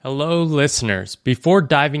Hello, listeners. Before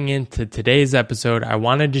diving into today's episode, I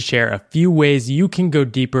wanted to share a few ways you can go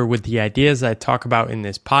deeper with the ideas I talk about in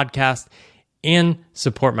this podcast and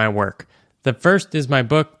support my work. The first is my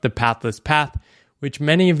book, The Pathless Path, which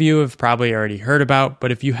many of you have probably already heard about,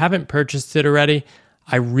 but if you haven't purchased it already,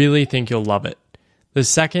 I really think you'll love it. The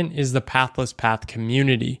second is the Pathless Path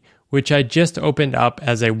community, which I just opened up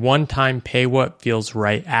as a one-time pay what feels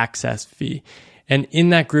right access fee. And in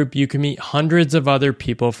that group, you can meet hundreds of other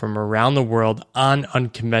people from around the world on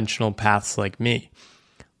unconventional paths like me.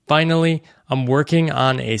 Finally, I'm working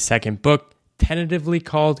on a second book, tentatively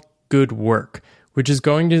called Good Work, which is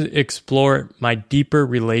going to explore my deeper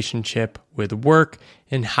relationship with work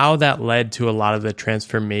and how that led to a lot of the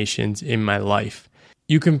transformations in my life.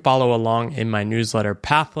 You can follow along in my newsletter,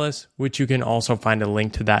 Pathless, which you can also find a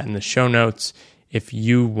link to that in the show notes if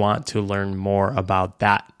you want to learn more about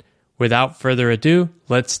that. Without further ado,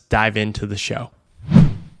 let's dive into the show.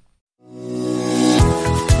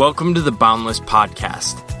 Welcome to the Boundless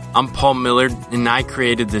Podcast. I'm Paul Millard, and I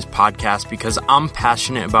created this podcast because I'm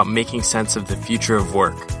passionate about making sense of the future of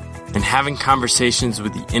work and having conversations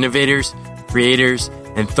with the innovators, creators,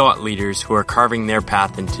 and thought leaders who are carving their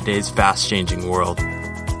path in today's fast-changing world.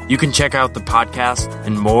 You can check out the podcast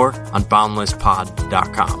and more on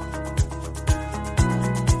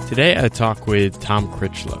boundlesspod.com. Today I talk with Tom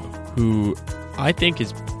Critchlow, who I think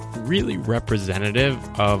is really representative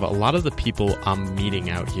of a lot of the people I'm meeting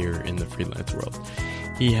out here in the freelance world.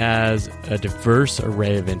 He has a diverse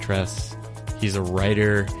array of interests. He's a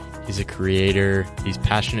writer, he's a creator, he's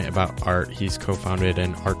passionate about art. He's co-founded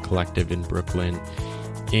an art collective in Brooklyn,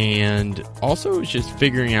 and also is just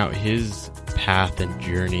figuring out his path and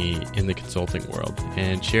journey in the consulting world,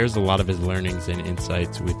 and shares a lot of his learnings and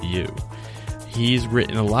insights with you. He's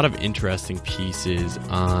written a lot of interesting pieces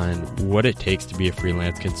on what it takes to be a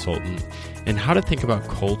freelance consultant and how to think about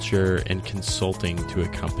culture and consulting to a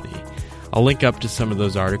company. I'll link up to some of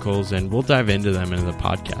those articles and we'll dive into them in the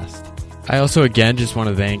podcast. I also, again, just want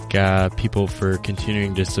to thank people for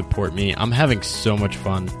continuing to support me. I'm having so much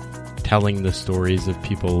fun telling the stories of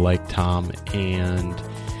people like Tom and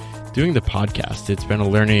doing the podcast. It's been a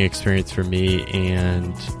learning experience for me,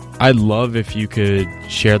 and I'd love if you could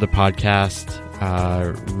share the podcast,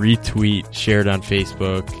 retweet, share it on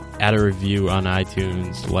Facebook, add a review on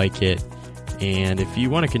iTunes, like it. And if you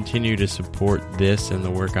want to continue to support this and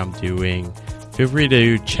the work I'm doing, feel free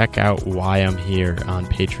to check out Why I'm Here on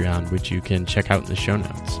Patreon, which you can check out in the show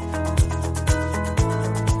notes.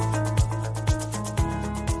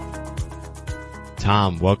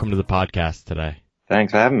 Tom, welcome to the podcast today.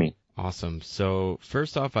 Thanks for having me. Awesome. So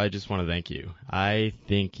first off, I just want to thank you. I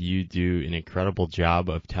think you do an incredible job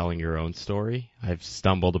of telling your own story. I've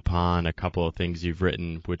stumbled upon a couple of things you've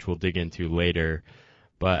written, which we'll dig into later,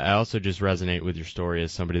 but I also just resonate with your story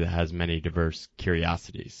as somebody that has many diverse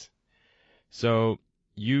curiosities. So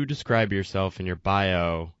you describe yourself in your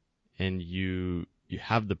bio, and you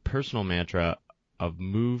have the personal mantra of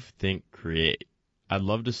move, think, create. I'd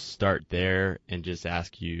love to start there and just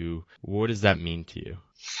ask you, what does that mean to you?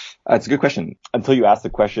 It's a good question. Until you asked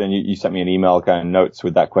the question, you sent me an email kind of notes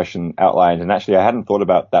with that question outlined. And actually, I hadn't thought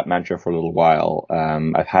about that mantra for a little while.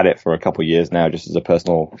 I've had it for a couple of years now, just as a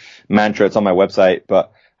personal mantra. It's on my website.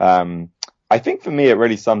 But I think for me, it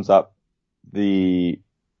really sums up the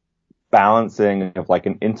balancing of like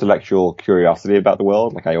an intellectual curiosity about the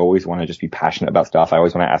world. Like I always want to just be passionate about stuff. I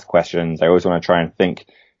always want to ask questions. I always want to try and think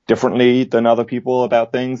differently than other people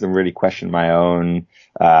about things and really question my own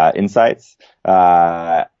insights.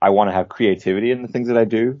 I want to have creativity in the things that I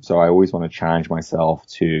do. So I always want to challenge myself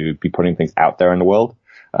to be putting things out there in the world.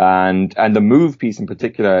 And the move piece in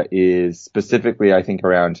particular is specifically, I think,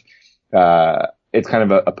 around, it's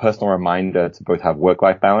kind of a personal reminder to both have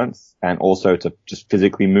work-life balance and also to just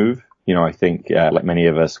physically move. You know, I think, like many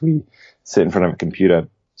of us, we sit in front of a computer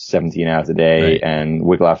 17 hours a day, right, and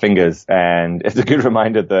wiggle our fingers. And it's a good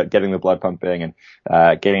reminder that getting the blood pumping and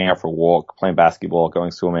getting out for a walk, playing basketball, going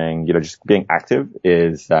swimming, you know, just being active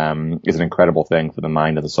is an incredible thing for the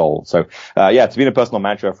mind and the soul. So it's been a personal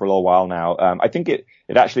mantra for a little while now. I think it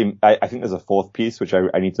actually, I think there's a fourth piece which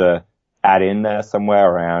I need to add in there somewhere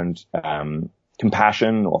around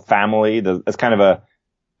compassion or family. There's kind of a,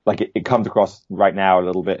 like it comes across right now a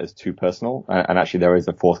little bit as too personal. And actually there is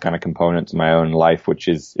a fourth kind of component to my own life, which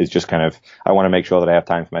is just kind of, I want to make sure that I have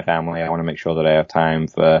time for my family. I want to make sure that I have time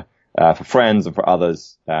for friends and for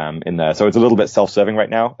others, in there. So it's a little bit self-serving right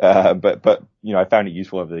now. But, you know, I found it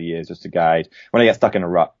useful over the years just to guide when I get stuck in a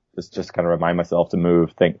rut, just kind of remind myself to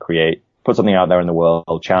move, think, create, put something out there in the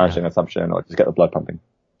world, challenge an assumption, or just get the blood pumping.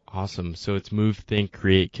 Awesome. So it's move, think,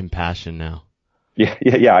 create, compassion now.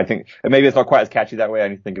 Yeah. I think maybe it's not quite as catchy that way. I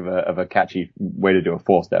need to think of a catchy way to do a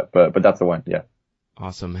 4-step, but that's the one. Yeah.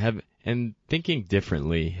 Awesome. And thinking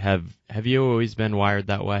differently, have you always been wired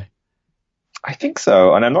that way? I think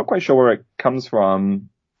so, and I'm not quite sure where it comes from.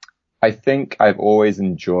 I think I've always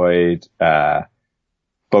enjoyed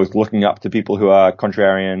both looking up to people who are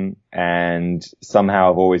contrarian, and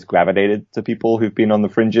somehow I've always gravitated to people who've been on the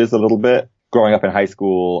fringes a little bit. Growing up in high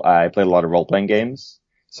school, I played a lot of role-playing games,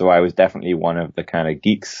 so I was definitely one of the kind of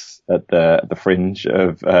geeks at the fringe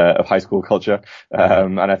of high school culture.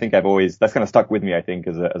 And I think that's kind of stuck with me, I think,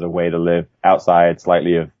 as a way to live outside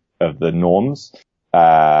slightly of the norms.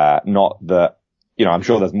 Not that, I'm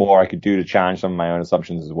sure there's more I could do to challenge some of my own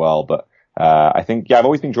assumptions as well, but I think, I've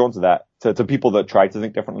always been drawn to that, to people that try to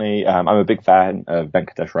think differently. I'm a big fan of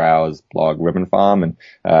Venkatesh Rao's blog, Ribbon Farm, and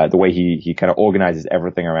the way he kind of organizes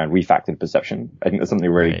everything around refactored perception. I think there's something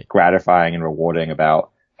really gratifying and rewarding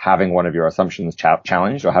about having one of your assumptions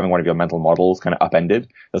challenged, or having one of your mental models kind of upended.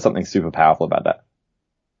 There's something super powerful about that.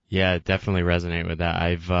 Yeah, definitely resonate with that.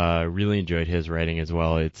 I've really enjoyed his writing as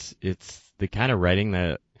well. It's the kind of writing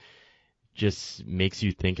that just makes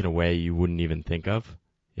you think in a way you wouldn't even think of.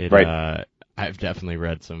 Right. I've definitely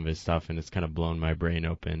read some of his stuff, and it's kind of blown my brain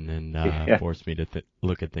open and forced me to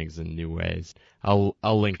look at things in new ways. I'll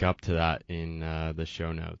link up to that in the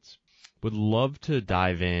show notes. Would love to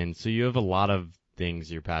dive in. So you have a lot of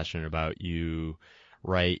things you're passionate about. You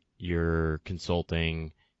write, you're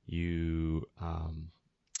consulting, you're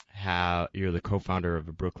the co-founder of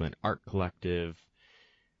the Brooklyn Art Collective.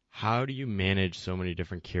 How do you manage so many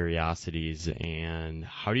different curiosities, and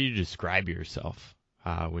how do you describe yourself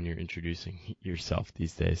when you're introducing yourself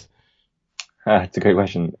these days? It's a great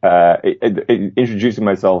question. Introducing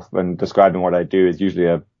myself and describing what I do is usually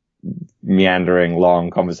a meandering,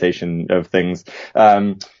 long conversation of things.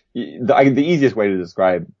 The easiest way to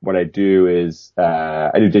describe what I do is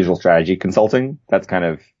I do digital strategy consulting. That's kind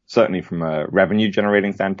of, certainly from a revenue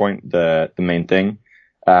generating standpoint, the main thing.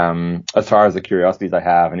 As far as the curiosities I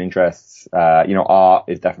have and interests, art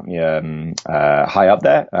is definitely high up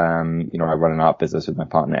there. I run an art business with my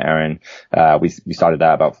partner Erin. We started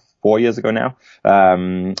that about 4 years ago now.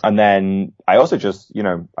 And then I also just,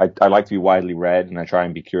 I like to be widely read, and I try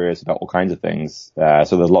and be curious about all kinds of things.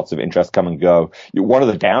 So there's lots of interests come and go. One of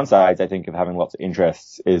the downsides, I think, of having lots of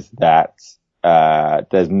interests is that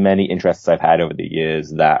there's many interests I've had over the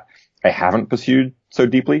years that I haven't pursued so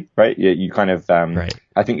deeply, right? You kind of, right.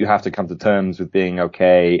 I think you have to come to terms with being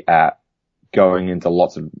okay at going into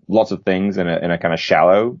lots of things in a kind of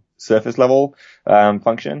shallow surface level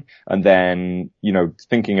function, and then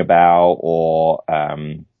thinking about or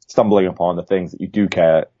stumbling upon the things that you do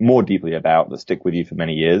care more deeply about that stick with you for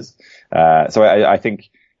many years. So I think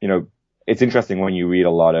it's interesting when you read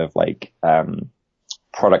a lot of like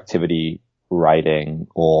productivity writing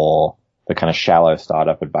or the kind of shallow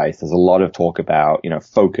startup advice. There's a lot of talk about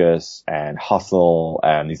focus and hustle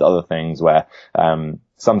and these other things where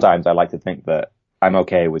sometimes I like to think that I'm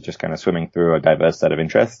okay with just kind of swimming through a diverse set of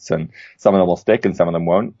interests, and some of them will stick and some of them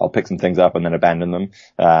won't. I'll pick some things up and then abandon them.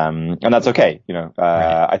 And that's okay.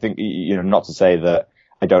 Right. I think, not to say that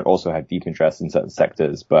I don't also have deep interest in certain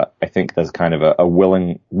sectors, but I think there's kind of a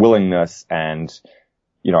willingness and,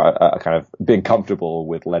 a kind of being comfortable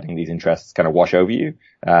with letting these interests kind of wash over you.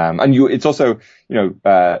 It's also,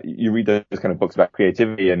 you read those kind of books about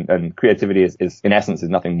creativity, and creativity is in essence is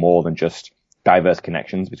nothing more than just diverse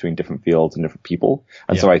connections between different fields and different people.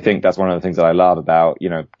 And so I think that's one of the things that I love about,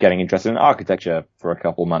 getting interested in architecture for a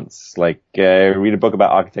couple months, like, read a book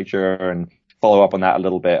about architecture and follow up on that a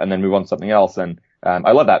little bit and then move on to something else. And,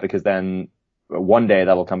 I love that because then one day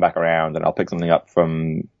that'll come back around and I'll pick something up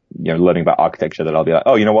from, learning about architecture that I'll be like,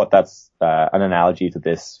 oh, you know what? That's, an analogy to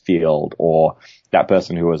this field, or that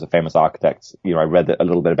person who was a famous architect. I read a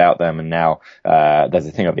little bit about them, and now, there's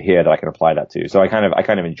a thing over here that I can apply that to. So I kind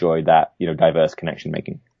of enjoyed that, diverse connection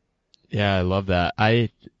making. Yeah, I love that. I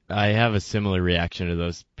have a similar reaction to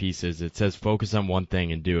those pieces. It says focus on one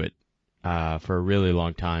thing and do it, for a really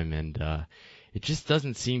long time. And, it just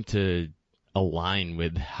doesn't seem to align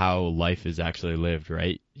with how life is actually lived,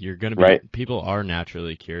 right? You're going to be, right. People are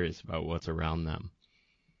naturally curious about what's around them.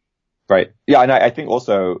 Right. Yeah. And I think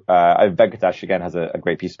also, Venkatesh again has a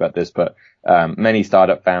great piece about this, but, many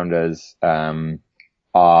startup founders,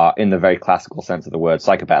 are in the very classical sense of the word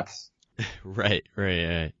psychopaths. Right.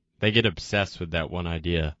 They get obsessed with that one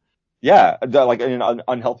idea. Yeah. Like in an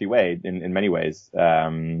unhealthy way in many ways.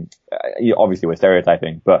 Obviously we're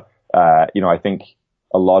stereotyping, but, I think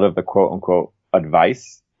a lot of the quote unquote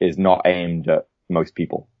advice is not aimed at most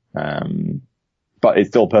people. but it's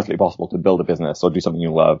still perfectly possible to build a business or do something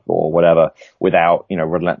you love or whatever without,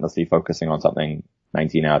 relentlessly focusing on something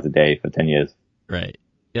 19 hours a day for 10 years. Right.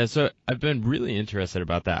 Yeah, so I've been really interested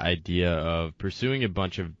about that idea of pursuing a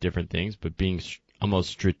bunch of different things, but being almost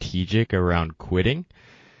strategic around quitting.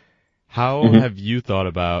 How have you thought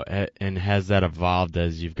about, and has that evolved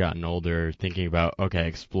as you've gotten older, thinking about, okay,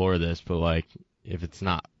 explore this, but like, if it's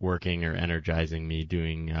not working or energizing me,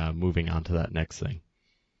 moving on to that next thing?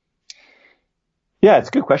 Yeah, it's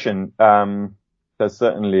a good question. There's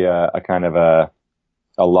certainly a kind of a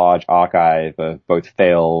large archive of both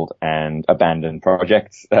failed and abandoned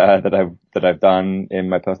projects that I've done in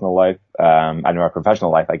my personal life and in my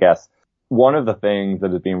professional life, I guess. One of the things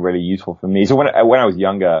that has been really useful for me. So when I was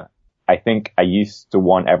younger, I think I used to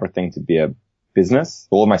want everything to be a business.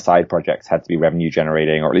 All of my side projects had to be revenue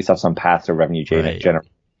generating, or at least have some path to revenue generating.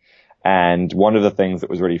 And one of the things that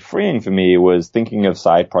was really freeing for me was thinking of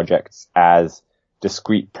side projects as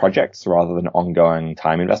discrete projects rather than ongoing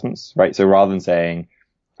time investments, right? So rather than saying,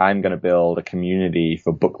 I'm going to build a community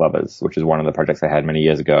for book lovers, which is one of the projects I had many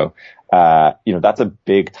years ago. That's a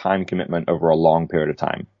big time commitment over a long period of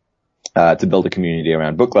time. To build a community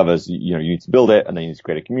around book lovers, you need to build it, and then you need to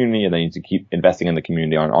create a community, and then you need to keep investing in the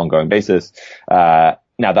community on an ongoing basis. Now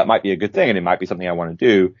that might be a good thing, and it might be something I want to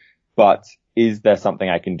do, but is there something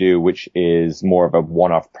I can do which is more of a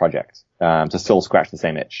one-off project, to still scratch the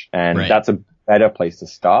same itch? And that's a better place to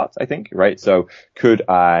start, I think, right? So could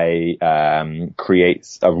I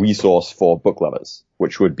create a resource for book lovers,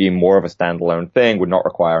 which would be more of a standalone thing, would not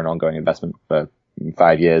require an ongoing investment for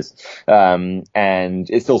 5 years, and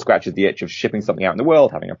it still scratches the itch of shipping something out in the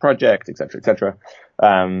world, having a project, et cetera, et cetera.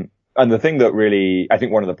 And the thing that really, I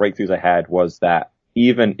think one of the breakthroughs I had was that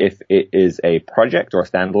even if it is a project or a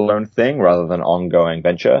standalone thing rather than an ongoing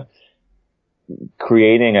venture,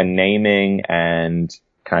 creating a naming and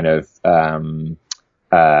kind of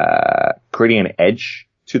creating an edge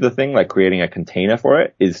to the thing, like creating a container for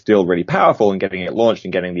it, is still really powerful in getting it launched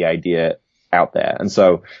and getting the idea out there. And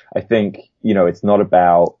so I think, it's not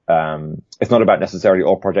about necessarily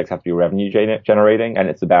all projects have to be revenue generating, and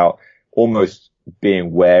it's about almost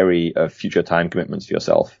being wary of future time commitments to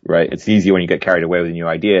yourself, right? It's easy when you get carried away with a new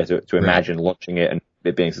idea to imagine launching it and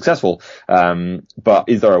it being successful. But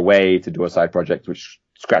is there a way to do a side project which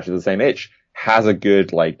scratches the same itch, has a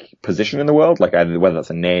good position in the world, either whether that's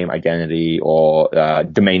a name, identity, or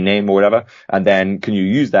domain name or whatever, and then can you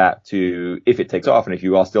use that to, if it takes off and if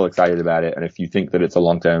you are still excited about it and if you think that it's a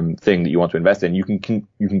long-term thing that you want to invest in, you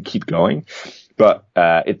can keep going. But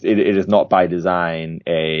it is not by design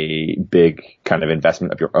a big kind of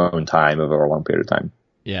investment of your own time over a long period of time.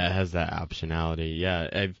 Yeah, it has that optionality.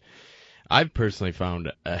 Yeah, I've personally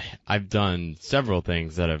found I've done several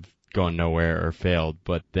things that have gone nowhere or failed,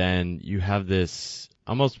 but then you have this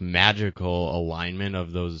almost magical alignment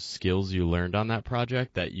of those skills you learned on that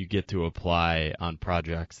project that you get to apply on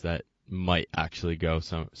projects that might actually go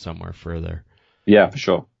somewhere further. Yeah, for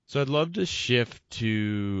sure. So I'd love to shift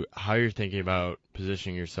to how you're thinking about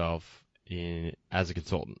positioning yourself as a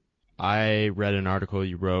consultant. I read an article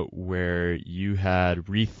you wrote where you had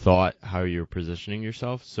rethought how you're positioning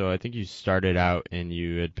yourself. So I think you started out and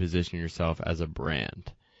you had positioned yourself as a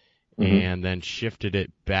brand. And then shifted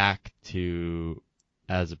it back to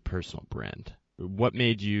as a personal brand. What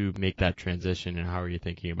made you make that transition, and how are you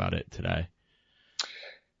thinking about it today?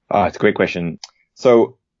 It's a great question.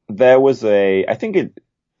 So there was a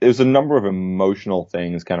number of emotional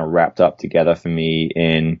things kind of wrapped up together for me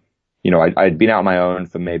in, I'd been out on my own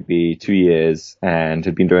for maybe 2 years and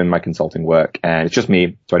had been doing my consulting work, and it's just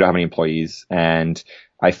me, so I don't have any employees. And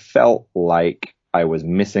I felt like I was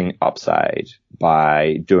missing upside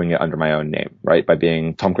by doing it under my own name, right? By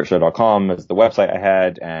being TomCritchlow.com as the website I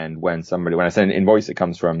had. And when I send an invoice, it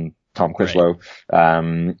comes from Tom Critchlow.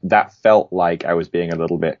 Right. That felt like I was being a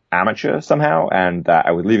little bit amateur somehow, and that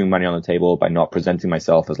I was leaving money on the table by not presenting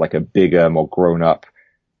myself as like a bigger, more grown up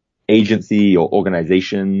agency or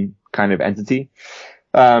organization kind of entity.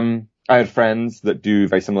 I had friends that do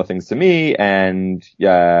very similar things to me, and,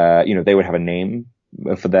 they would have a name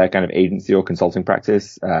for their kind of agency or consulting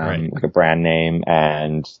practice, like a brand name,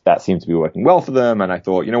 and that seemed to be working well for them. And I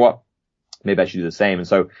thought, you know what, maybe I should do the same. And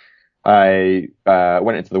so I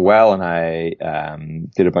went into the well and I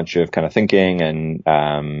did a bunch of kind of thinking and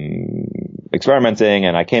experimenting,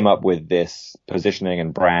 and I came up with this positioning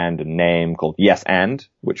and brand and name called Yes And,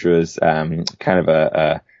 which was kind of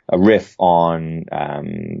a riff on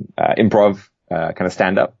improv, kind of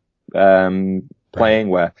stand-up playing,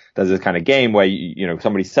 where there's this kind of game where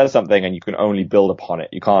somebody says something and you can only build upon it.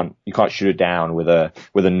 You can't shoot it down with a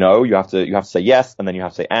no. You have to say yes, and then you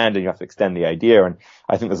have to say and you have to extend the idea. And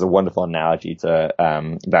I think there's a wonderful analogy to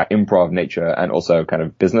that improv nature and also kind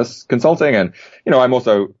of business consulting. And I'm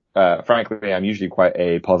also frankly, I'm usually quite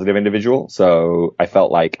a positive individual, so I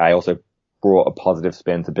felt like I also brought a positive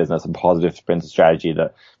spin to business and positive spin to strategy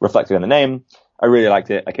that reflected in the name. I really liked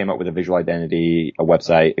it. I came up with a visual identity, a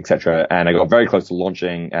website, etc. And I got very close to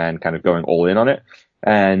launching and kind of going all in on it.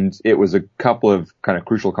 And it was a couple of kind of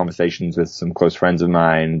crucial conversations with some close friends of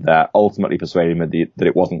mine that ultimately persuaded me that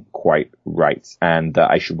it wasn't quite right and that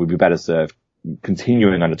would be better served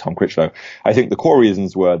continuing under Tom Critchlow. I think the core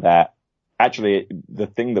reasons were that actually the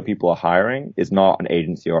thing that people are hiring is not an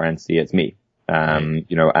agency or entity, it's me. And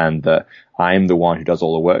that I'm the one who does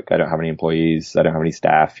all the work. I don't have any employees. I don't have any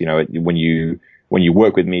staff. When you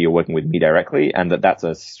work with me, you're working with me directly, and that's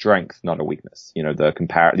a strength, not a weakness.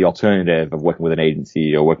 The alternative of working with an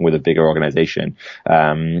agency or working with a bigger organization,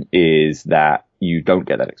 is that you don't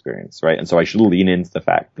get that experience, right? And so I should lean into the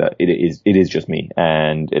fact that it is just me,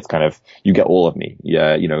 and it's kind of, you get all of me,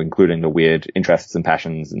 including the weird interests and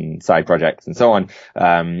passions and side projects and so on,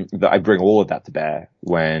 that I bring all of that to bear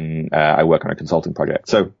when, I work on a consulting project.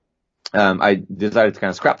 So, I decided to kind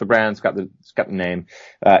of scrap the brand, scrap the name.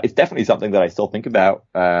 It's definitely something that I still think about.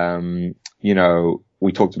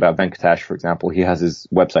 We talked about Venkatesh, for example. He has his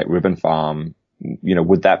website, Ribbon Farm.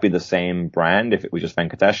 Would that be the same brand if it was just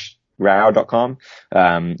VenkateshRao.com?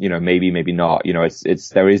 Maybe not.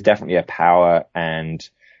 There is definitely a power, and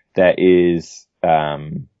there is,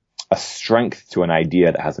 a strength to an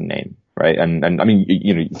idea that has a name. Right. And I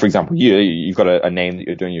mean, for example, you've got a name that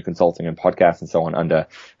you're doing your consulting and podcasts and so on under,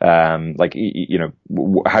 how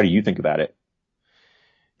do you think about it?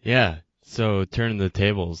 Yeah. So turning the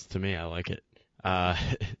tables, to me, I like it.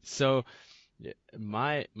 So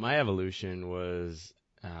my evolution was,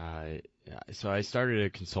 so I started a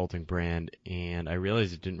consulting brand and I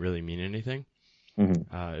realized it didn't really mean anything.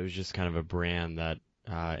 Mm-hmm. It was just kind of a brand that,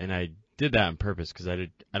 and I did that on purpose because I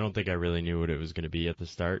don't think I really knew what it was going to be at the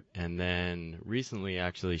start. And then recently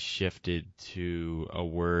actually shifted to a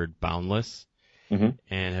word, boundless, mm-hmm.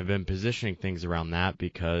 and have been positioning things around that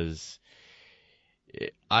because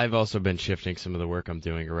I've also been shifting some of the work I'm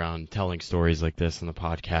doing around telling stories like this in the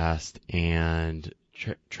podcast and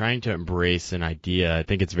trying to embrace an idea. I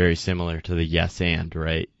think it's very similar to the yes and,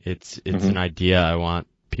 right? It's mm-hmm. an idea I want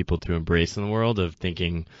people to embrace in the world of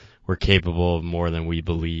thinking we're capable of more than we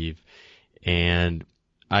believe. And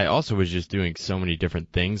I also was just doing so many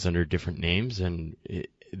different things under different names, and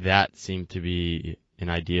that seemed to be an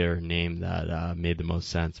idea or name that made the most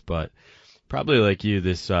sense. But probably like you,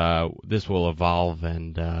 this will evolve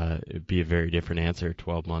and be a very different answer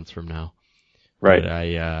 12 months from now. Right. But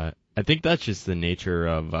I think that's just the nature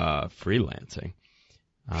of freelancing.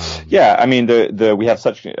 Yeah, I mean, we have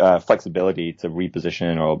such flexibility to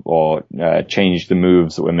reposition or change the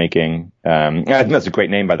moves that we're making. I think that's a great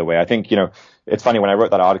name, by the way. I think, it's funny, when I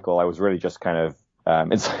wrote that article, I was really just kind of,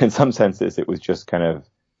 in some senses, it was just kind of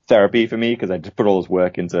therapy for me because I just put all this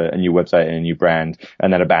work into a new website and a new brand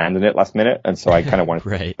and then abandoned it last minute. And so I kind of wanted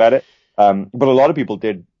to think about it. But a lot of people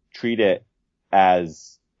did treat it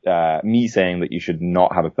as me saying that you should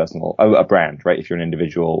not have a brand, right? If you're an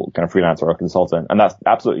individual kind of freelancer or a consultant. And that's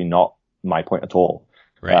absolutely not my point at all.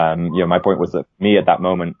 Right. My point was that me at that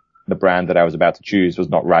moment, the brand that I was about to choose was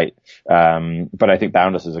not right. But I think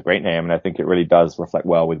Boundless is a great name, and I think it really does reflect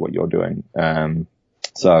well with what you're doing.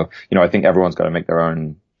 So, I think everyone's got to make their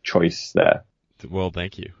own choice there. Well,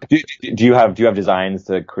 thank you. Do you have designs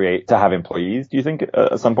to have employees, do you think,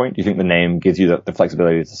 at some point? Do you think the name gives you the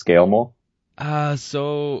flexibility to scale more?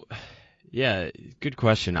 So, yeah, good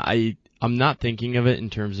question. I'm not thinking of it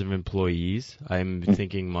in terms of employees. I'm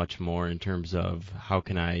thinking much more in terms of how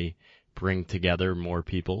can I bring together more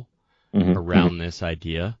people around this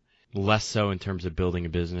idea. Less so in terms of building a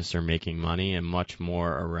business or making money, and much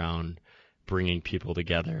more around bringing people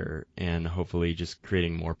together and hopefully just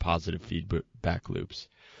creating more positive feedback loops.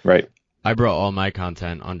 Right. I brought all my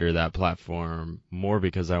content under that platform more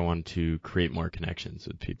because I wanted to create more connections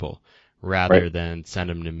with people rather than send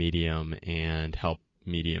them to Medium and help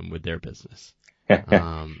Medium with their business. Yeah,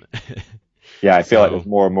 I feel like there's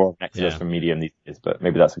more and more exodus from Medium these days, but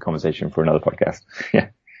maybe that's a conversation for another podcast. Yeah.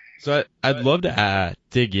 So I'd love to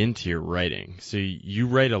dig into your writing. So you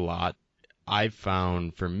write a lot. I've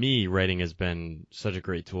found, for me, writing has been such a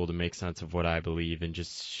great tool to make sense of what I believe and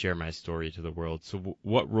just share my story to the world. So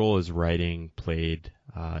what role has writing played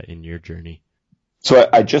in your journey? So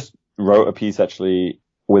I just wrote a piece actually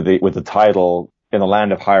with the title, "In the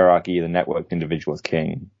Land of Hierarchy, the Networked Individual is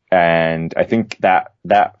King." And I think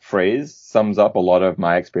that phrase sums up a lot of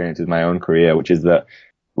my experience with my own career, which is that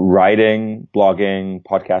writing, blogging,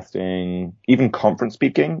 podcasting, even conference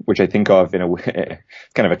speaking, which I think of in a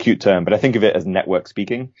kind of a cute term, but I think of it as network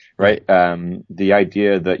speaking, right? The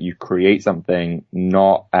idea that you create something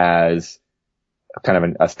not as kind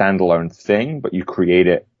of a standalone thing, but you create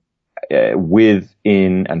it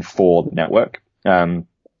within and for the network,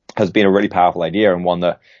 has been a really powerful idea, and one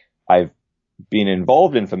that I've been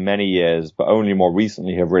involved in for many years, but only more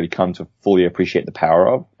recently have really come to fully appreciate the power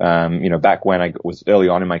of. Back when I was early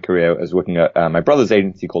on in my career, I was working at my brother's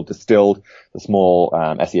agency called Distilled, a small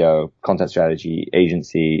SEO content strategy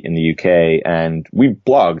agency in the UK, and we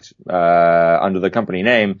blogged under the company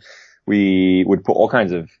name. We would put all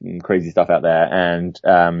kinds of crazy stuff out there, and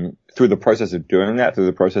through the process of doing that, through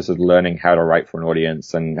the process of learning how to write for an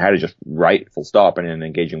audience and how to just write full stop in an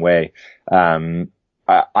engaging way,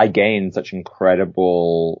 I gained such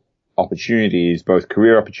incredible opportunities, both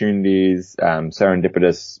career opportunities,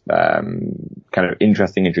 serendipitous, kind of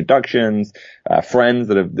interesting introductions, friends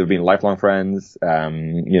that have been lifelong friends.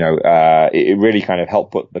 It really kind of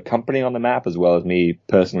helped put the company on the map as well as me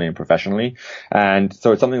personally and professionally. And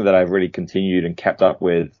so it's something that I've really continued and kept up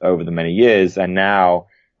with over the many years. And now,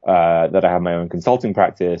 that I have my own consulting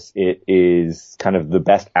practice, it is kind of the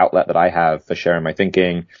best outlet that I have for sharing my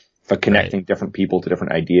thinking, for connecting different people to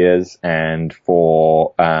different ideas, and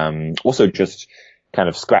for also just kind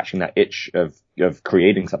of scratching that itch of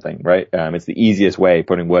creating something, right? It's the easiest way,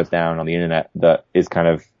 putting words down on the internet, that is kind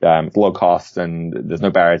of it's low cost and there's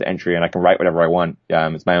no barrier to entry, and I can write whatever I want.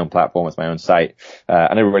 It's my own platform, it's my own site,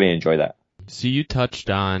 and I really enjoy that. So you touched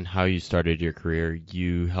on how you started your career.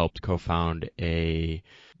 You helped co-found a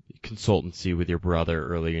consultancy with your brother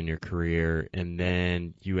early in your career, and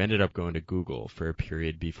then you ended up going to Google for a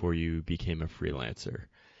period before you became a freelancer.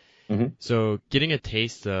 Mm-hmm. So getting a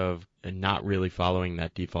taste of not really following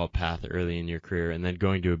that default path early in your career and then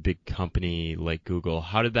going to a big company like Google,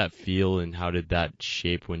 how did that feel, and how did that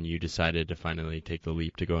shape when you decided to finally take the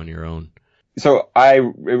leap to go on your own? So I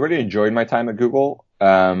really enjoyed my time at Google.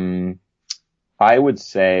 I would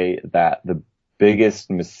say that the biggest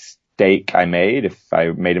mistake I made, if I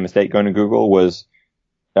made a mistake going to Google, was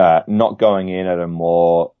not going in at a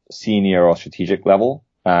more senior or strategic level.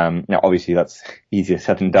 Now, obviously, that's easier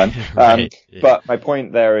said than done. Right, yeah. But my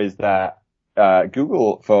point there is that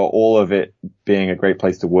Google, for all of it being a great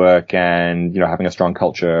place to work and having a strong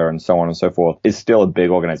culture and so on and so forth, is still a big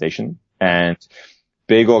organization. And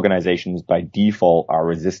big organizations by default are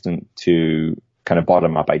resistant to kind of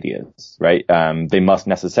bottom-up ideas, right? They must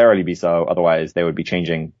necessarily be so, otherwise they would be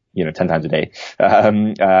changing 10 times a day.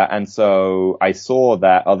 And so I saw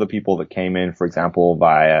that other people that came in, for example,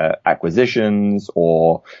 via acquisitions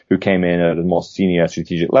or who came in at a more senior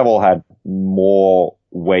strategic level had more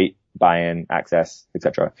weight, buy-in, access,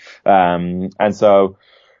 etc. And so,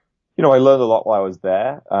 I learned a lot while I was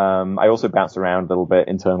there. I also bounced around a little bit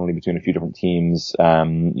internally between a few different teams.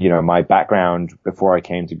 My background before I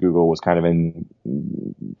came to Google was kind of in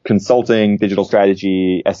consulting, digital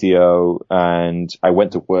strategy, SEO, and I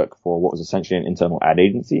went to work for what was essentially an internal ad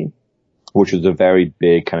agency, which was a very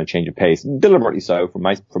big kind of change of pace, deliberately so from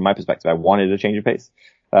my perspective. I wanted a change of pace.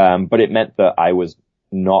 But it meant that I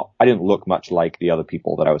didn't look much like the other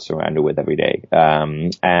people that I was surrounded with every day.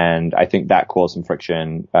 And I think that caused some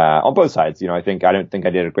friction, on both sides. I don't think I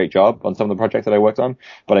did a great job on some of the projects that I worked on,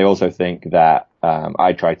 but I also think that,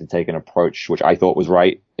 I tried to take an approach which I thought was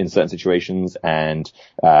right in certain situations and,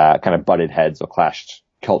 kind of butted heads or clashed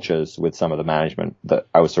cultures with some of the management that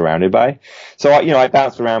I was surrounded by. So, I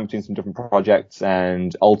bounced around between some different projects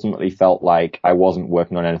and ultimately felt like I wasn't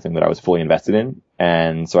working on anything that I was fully invested in.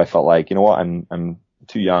 And so I felt like, I'm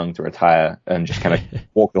too young to retire and just kind of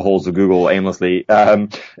walk the halls of Google aimlessly,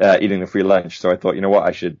 eating the free lunch. So I thought,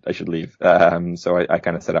 I should leave. So I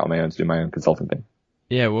kind of set out on my own to do my own consulting thing.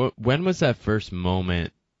 Yeah. Well, when was that first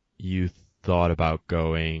moment you thought about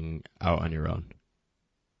going out on your own?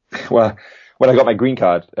 Well, when I got my green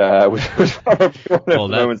card, which was probably one of the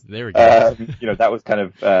moments. There we go. That was kind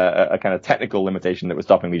of a kind of technical limitation that was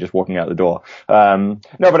stopping me just walking out the door. No,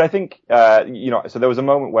 but I think, so there was a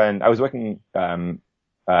moment when I was working,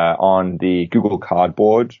 on the Google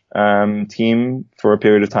Cardboard team for a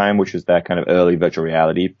period of time, which was their kind of early virtual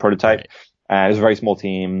reality prototype. Right. And it was a very small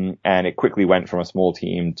team, and it quickly went from a small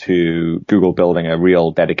team to Google building a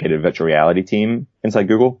real dedicated virtual reality team inside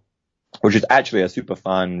Google, which is actually a super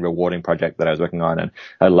fun, rewarding project that I was working on. And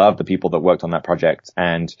I loved the people that worked on that project.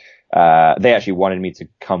 And they actually wanted me to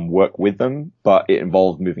come work with them, but it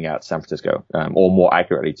involved moving out to San Francisco, or more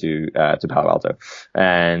accurately to Palo Alto.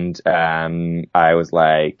 And I was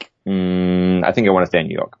like, I think I want to stay in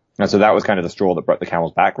New York. And so that was kind of the straw that broke the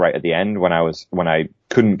camel's back right at the end when I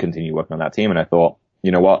couldn't continue working on that team. And I thought,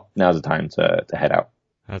 you know what, now's the time to head out.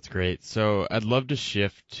 That's great. So I'd love to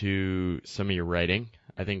shift to some of your writing.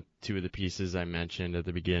 I think two of the pieces I mentioned at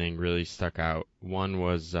the beginning really stuck out. One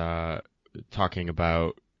was talking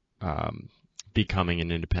about becoming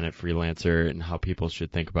an independent freelancer and how people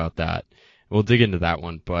should think about that. We'll dig into that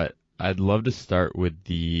one, but I'd love to start with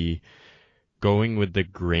the going with the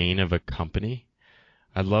grain of a company.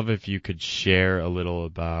 I'd love if you could share a little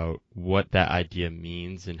about what that idea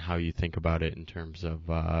means and how you think about it in terms of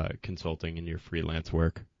consulting in your freelance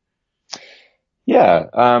work. Yeah.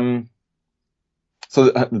 So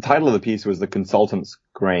the title of the piece was The Consultant's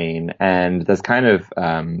Grain, and there's kind of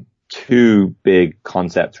two big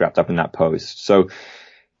concepts wrapped up in that post. So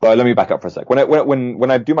let me back up for a sec.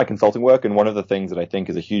 When I do my consulting work, and one of the things that I think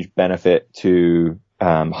is a huge benefit to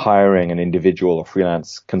hiring an individual or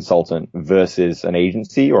freelance consultant versus an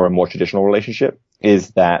agency or a more traditional relationship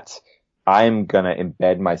is that I'm going to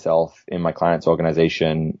embed myself in my client's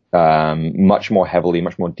organization much more heavily,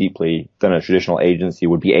 much more deeply than a traditional agency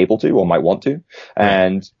would be able to or might want to.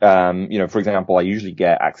 And, for example, I usually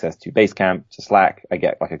get access to Basecamp, to Slack. I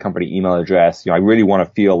get like a company email address. I really want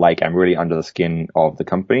to feel like I'm really under the skin of the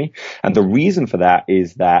company. And the reason for that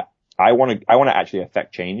is that I want to actually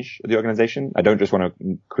affect change of the organization. I don't just want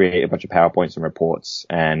to create a bunch of PowerPoints and reports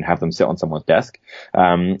and have them sit on someone's desk.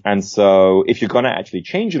 And so if you're going to actually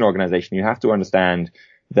change an organization, you have to understand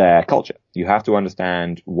their culture. You have to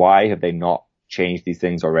understand why have they not changed these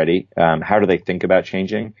things already? How do they think about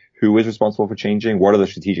changing? Who is responsible for changing? What are the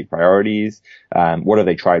strategic priorities? What have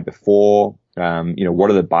they tried before? What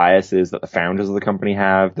are the biases that the founders of the company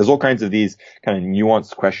have? There's all kinds of these kind of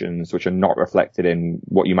nuanced questions which are not reflected in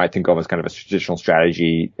what you might think of as kind of a traditional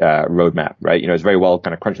strategy roadmap, right? It's very well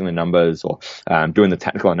kind of crunching the numbers or doing the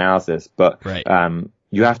technical analysis, but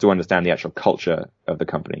you have to understand the actual culture of the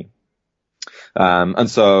company. And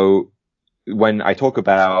so when I talk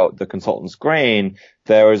about the consultant's grain,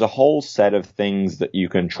 there is a whole set of things that you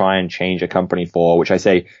can try and change a company for, which I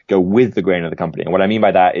say go with the grain of the company. And what I mean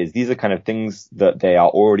by that is these are kind of things that they are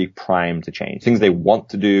already primed to change, things they want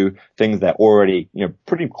to do, things they're already,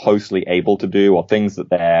 pretty closely able to do, or things that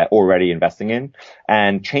they're already investing in.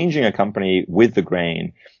 And changing a company with the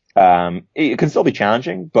grain, it can still be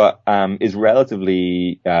challenging, but is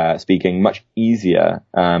relatively speaking much easier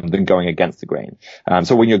than going against the grain.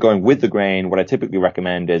 So when you're going with the grain, what I typically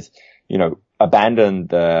recommend is, abandon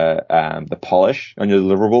the polish on your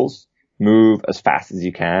deliverables, move as fast as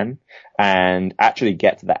you can, and actually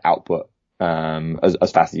get to the output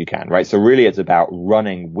as fast as you can, right? So really it's about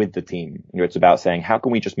running with the team. It's about saying, how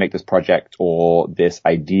can we just make this project or this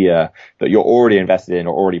idea that you're already invested in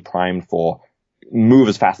or already primed for move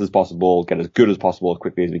as fast as possible, get as good as possible as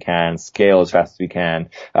quickly as we can, scale as fast as we can.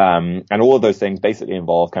 And all of those things basically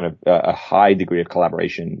involve kind of a high degree of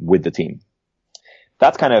collaboration with the team.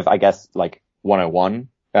 That's kind of, I guess, like 101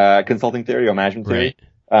 consulting theory or management theory.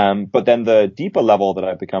 Right. But then the deeper level that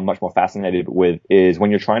I've become much more fascinated with is when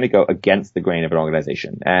you're trying to go against the grain of an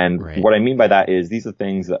organization. And what I mean by that is these are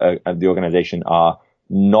things that the organization are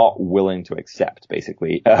not willing to accept,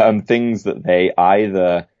 basically. Things that they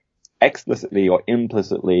either explicitly or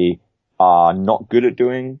implicitly are not good at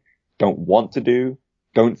doing, don't want to do,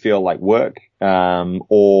 don't feel like work,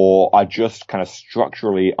 or are just kind of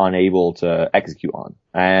structurally unable to execute on.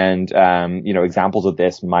 And, examples of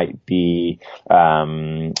this might be,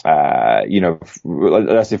 let's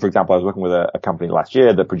say, for example, I was working with a company last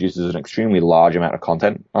year that produces an extremely large amount of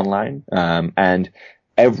content online, and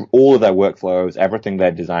all of their workflows, everything they're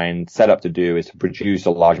designed, set up to do is to produce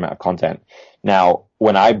a large amount of content. Now,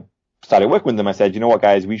 when I started working with them, I said, you know what,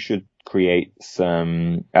 guys, we should create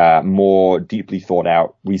some more deeply thought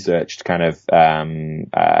out, researched kind of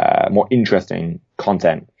more interesting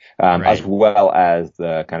content, as well as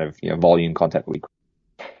the kind of volume content that we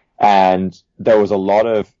create. And there was a lot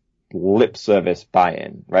of lip service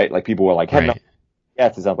buy-in, right? Like people were like, hey,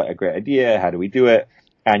 yes, it sounds like a great idea. How do we do it?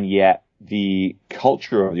 And yet the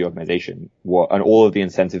culture of the organization and all of the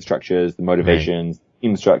incentive structures, the motivations,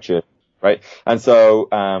 team structure, right? And so,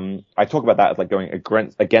 I talk about that as like going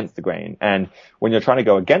against the grain. And when you're trying to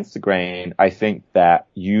go against the grain, I think that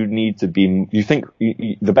you need to be,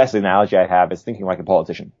 the best analogy I have is thinking like a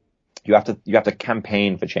politician. You have to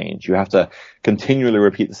campaign for change. You have to continually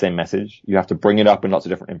repeat the same message. You have to bring it up in lots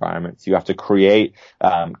of different environments. You have to create,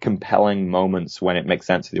 compelling moments when it makes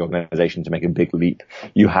sense for the organization to make a big leap.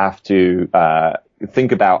 You have to,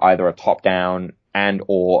 think about either a top down and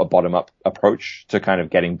or a bottom-up approach to kind of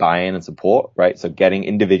getting buy-in and support, right? So getting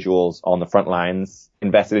individuals on the front lines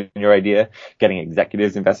invested in your idea, getting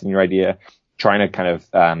executives invested in your idea, trying to kind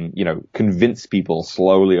of, convince people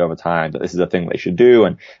slowly over time that this is a thing they should do,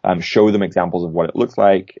 and show them examples of what it looks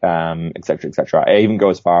like, et cetera, et cetera. I even go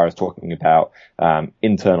as far as talking about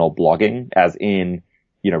internal blogging, as in,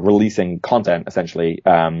 releasing content essentially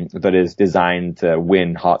that is designed to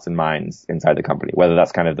win hearts and minds inside the company, whether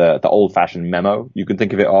that's kind of the old fashioned memo you can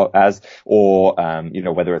think of it as, or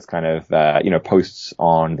whether it's kind of posts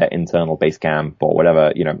on their internal Basecamp or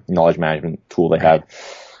whatever knowledge management tool they have.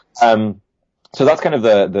 So that's kind of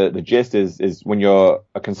the gist is when you're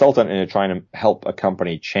a consultant and you're trying to help a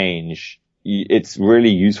company change, it's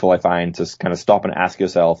really useful, I find, to kind of stop and ask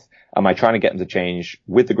yourself, am I trying to get them to change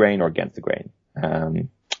with the grain or against the grain?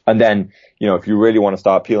 And then, if you really want to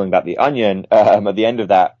start peeling back the onion, at the end of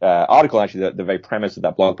that article, actually, the very premise of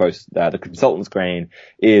that blog post, the consultant's grain,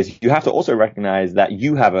 is you have to also recognize that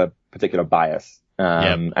you have a particular bias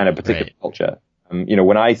and a particular culture.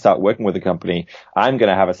 When I start working with a company, I'm going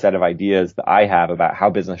to have a set of ideas that I have about how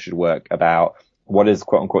business should work, about what is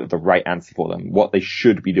quote unquote the right answer for them, what they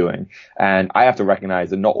should be doing. And I have to recognize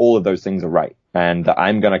that not all of those things are right. And that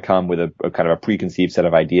I'm going to come with a kind of a preconceived set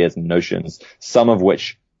of ideas and notions, some of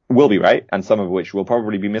which will be right and some of which will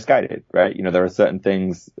probably be misguided, right? There are certain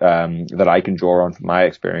things that I can draw on from my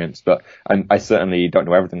experience, but I certainly don't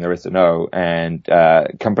know everything there is to know. And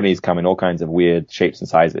companies come in all kinds of weird shapes and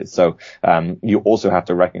sizes. So you also have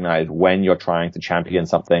to recognize when you're trying to champion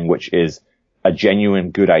something which is a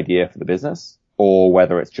genuine good idea for the business, or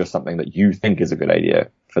whether it's just something that you think is a good idea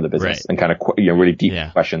for the business, and kind of really deep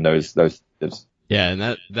question those. Yeah,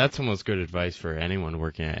 and that's almost good advice for anyone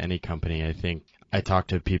working at any company. I think I talk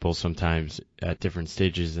to people sometimes at different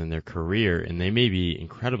stages in their career, and they may be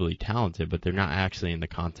incredibly talented, but they're not actually in the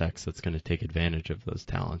context that's going to take advantage of those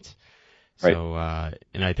talents. Right. So,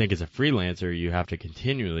 and I think as a freelancer, you have to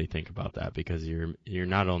continually think about that, because you're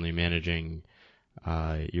not only managing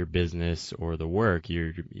your business or the work,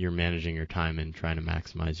 you're managing your time and trying to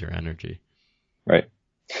maximize your energy. Right.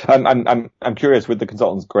 I'm curious, with the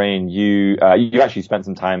consultant's grain, you actually spent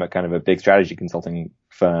some time at kind of a big strategy consulting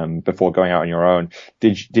firm before going out on your own.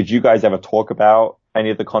 Did you guys ever talk about any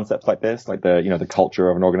of the concepts like this, like the culture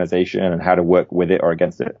of an organization and how to work with it or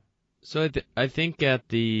against it? So I think at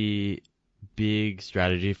the big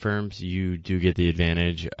strategy firms, you do get the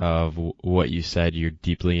advantage of what you said. You're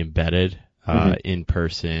deeply embedded in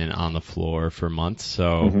person on the floor for months.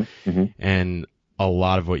 So, and a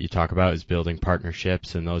lot of what you talk about is building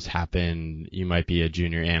partnerships, and those happen. You might be a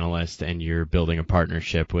junior analyst and you're building a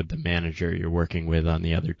partnership with the manager you're working with on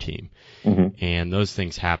the other team. And those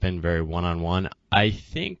things happen very one-on-one. I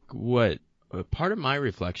think what part of my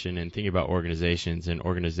reflection in thinking about organizations and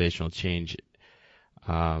organizational change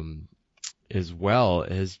as well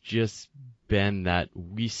has just been that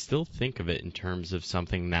we still think of it in terms of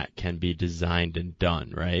something that can be designed and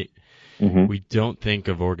done, right? We don't think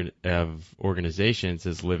of organizations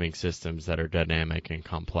as living systems that are dynamic and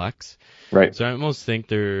complex. Right. So I almost think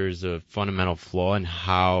there's a fundamental flaw in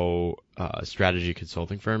how strategy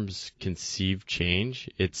consulting firms conceive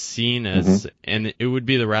change. It's seen as, and it would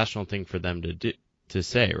be the rational thing for them to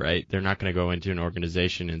say, right? They're not going to go into an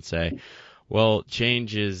organization and say, well,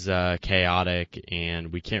 change is chaotic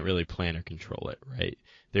and we can't really plan or control it, right?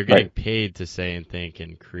 They're getting paid to say and think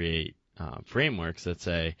and create frameworks that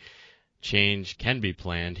say, change can be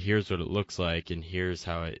planned, here's what it looks like, and here's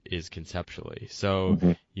how it is conceptually. So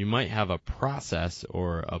you might have a process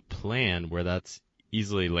or a plan where that's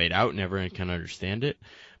easily laid out and everyone can understand it,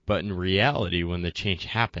 but in reality, when the change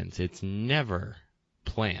happens, it's never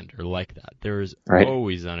planned or like that. There's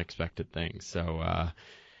always unexpected things. So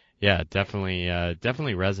yeah, definitely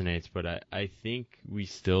resonates, but I think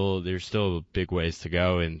there's still big ways to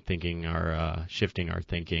go in shifting our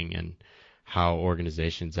thinking and how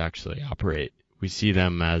organizations actually operate. We see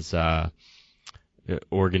them as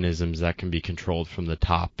organisms that can be controlled from the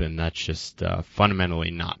top, and that's just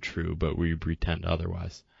fundamentally not true, but we pretend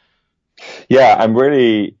otherwise. Yeah, I'm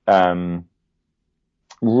really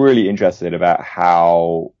interested about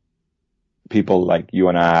how people like you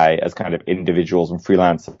and I, as kind of individuals and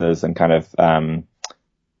freelancers, and kind of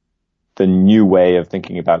the new way of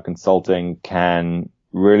thinking about consulting can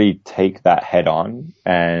really take that head on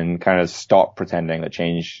and kind of stop pretending that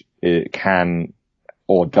change can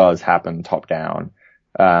or does happen top down.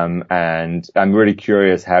 And I'm really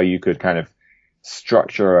curious how you could kind of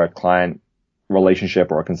structure a client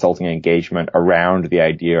relationship or a consulting engagement around the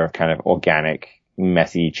idea of kind of organic,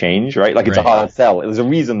 messy change, right? Like it's a hard sell. There's a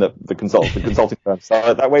reason that the consulting firms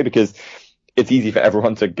sell it that way, because it's easy for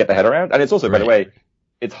everyone to get their head around. And it's also, by the way,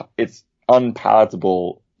 it's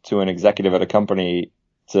unpalatable to an executive at a company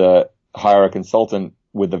to hire a consultant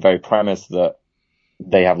with the very premise that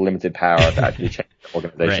they have limited power to actually change the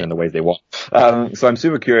organization Right. in the ways they want. So I'm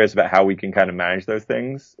super curious about how we can kind of manage those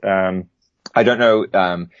things. I don't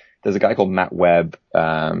know. There's a guy called Matt Webb, who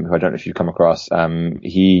I don't know if you've come across.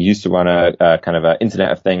 He used to run a kind of a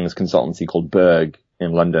Internet of Things consultancy called Berg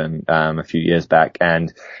in London, a few years back.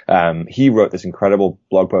 And, he wrote this incredible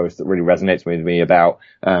blog post that really resonates with me about,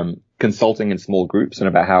 consulting in small groups and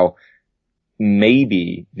about how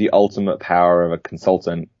maybe the ultimate power of a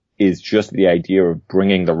consultant is just the idea of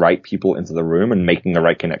bringing the right people into the room and making the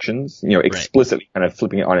right connections, explicitly kind of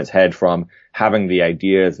flipping it on its head from having the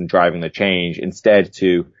ideas and driving the change instead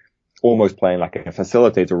to almost playing like a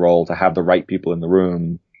facilitator role to have the right people in the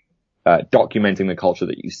room, documenting the culture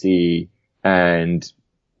that you see and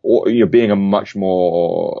being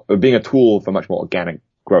a tool for much more organic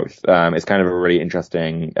growth. It's kind of a really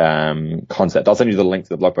interesting, concept. I'll send you the link to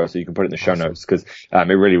the blog post so you can put it in the show notes because,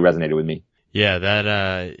 it really resonated with me.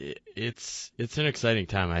 Yeah, it's an exciting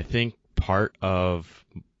time. I think part of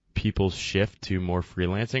people's shift to more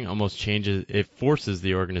freelancing almost forces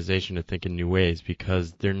the organization to think in new ways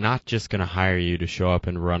because they're not just going to hire you to show up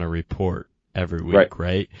and run a report every week,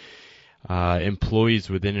 right? Employees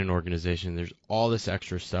within an organization, there's all this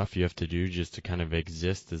extra stuff you have to do just to kind of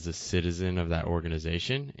exist as a citizen of that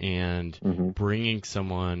organization. And bringing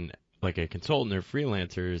someone like a consultant or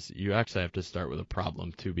freelancers, you actually have to start with a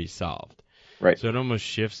problem to be solved. Right. So it almost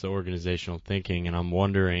shifts the organizational thinking, and I'm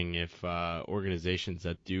wondering if organizations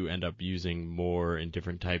that do end up using more and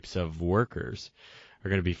different types of workers are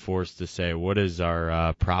going to be forced to say, what is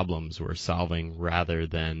our problems we're solving rather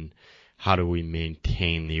than how do we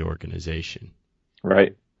maintain the organization?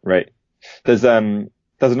 Right. There's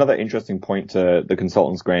another interesting point to the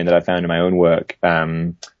consultant's grain that I found in my own work,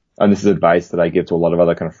 and this is advice that I give to a lot of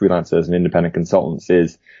other kind of freelancers and independent consultants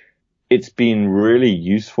is it's been really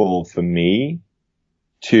useful for me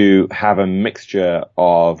to have a mixture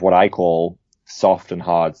of what I call soft and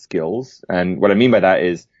hard skills. And what I mean by that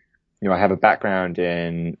is, I have a background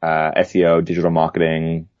in SEO, digital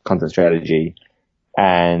marketing, content strategy.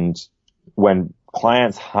 And when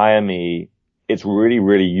clients hire me, it's really,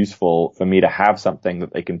 really useful for me to have something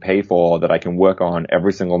that they can pay for that I can work on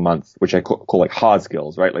every single month, which I call like hard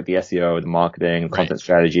skills, right? Like the SEO, the marketing, content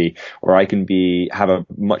strategy, or I can have a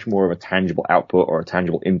much more of a tangible output or a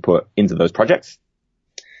tangible input into those projects,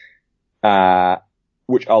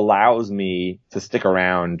 which allows me to stick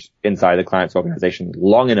around inside the client's organization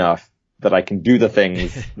long enough that I can do the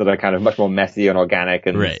things that are kind of much more messy and organic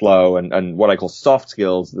and slow and what I call soft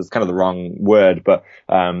skills. That's kind of the wrong word, but,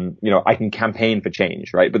 I can campaign for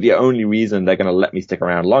change, right? But the only reason they're going to let me stick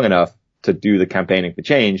around long enough to do the campaigning for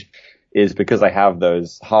change is because I have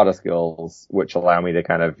those harder skills, which allow me to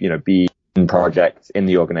kind of, be in projects in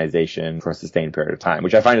the organization for a sustained period of time,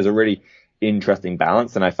 which I find is a really interesting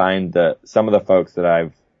balance. And I find that some of the folks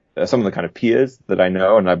that some of the kind of peers that I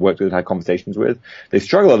know and I've worked with, had conversations with, they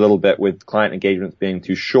struggle a little bit with client engagements being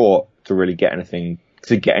too short to really get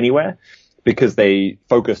anywhere because they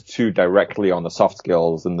focus too directly on the soft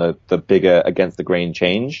skills and the bigger against the grain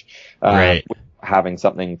change. Having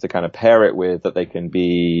something to kind of pair it with that they can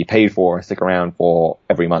be paid for and stick around for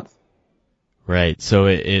every month. Right. So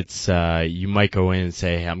it's, you might go in and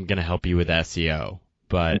say, hey, I'm going to help you with SEO.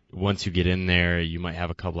 But once you get in there, you might have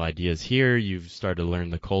a couple ideas here. You've started to learn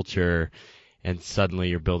the culture, and suddenly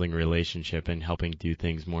you're building a relationship and helping do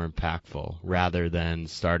things more impactful rather than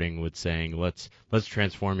starting with saying, let's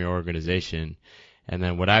transform your organization. And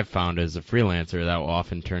then what I've found as a freelancer, that will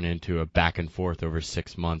often turn into a back and forth over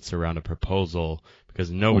 6 months around a proposal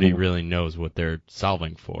because nobody really knows what they're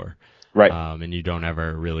solving for. Right. And you don't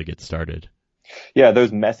ever really get started. Yeah,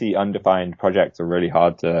 those messy, undefined projects are really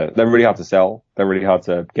hard to sell. They're really hard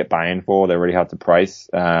to get buy-in for. They're really hard to price.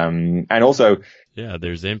 And also, yeah,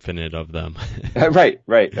 there's infinite of them. Right.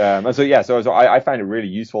 So I find it really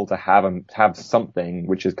useful to have something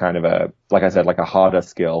which is kind of like I said, like a harder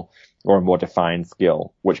skill or a more defined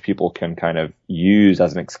skill, which people can kind of use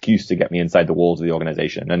as an excuse to get me inside the walls of the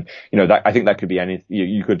organization. And, I think that could be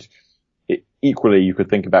equally, you could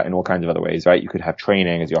think about in all kinds of other ways, right? You could have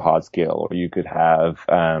training as your hard skill, or you could have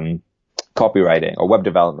copywriting or web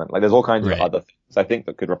development. Like there's all kinds of other things I think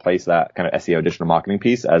that could replace that kind of SEO digital marketing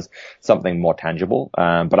piece as something more tangible.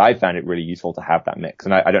 But I found it really useful to have that mix.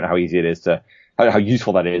 And I don't know how easy it is how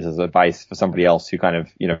useful that is as advice for somebody else who kind of,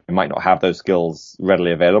 might not have those skills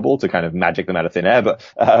readily available to kind of magic them out of thin air. But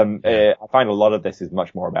I find a lot of this is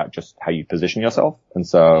much more about just how you position yourself. And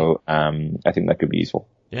so I think that could be useful.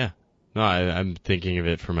 Yeah. No, I'm thinking of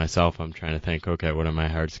it for myself. I'm trying to think, okay, what are my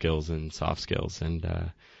hard skills and soft skills? And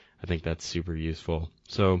I think that's super useful.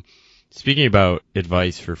 So speaking about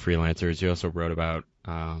advice for freelancers, you also wrote about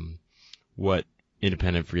what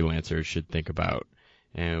independent freelancers should think about,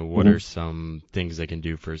 and what are some things they can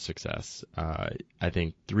do for success? I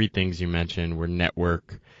think 3 things you mentioned were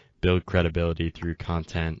network, build credibility through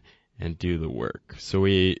content, and do the work. So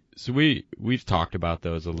we've talked about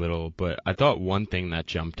those a little, but I thought one thing that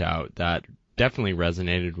jumped out that definitely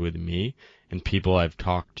resonated with me and people I've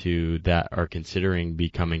talked to that are considering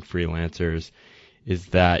becoming freelancers is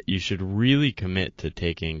that you should really commit to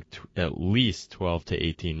taking at least 12 to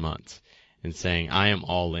 18 months and saying, I am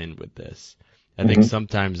all in with this. I think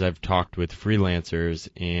sometimes I've talked with freelancers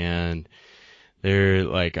and they're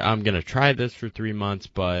like, I'm going to try this for 3 months,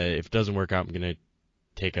 but if it doesn't work out, I'm going to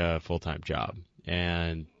take a full-time job.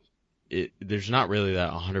 And there's not really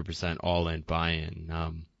that 100% all-in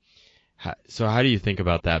buy-in. So how do you think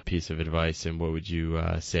about that piece of advice, and what would you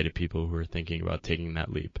say to people who are thinking about taking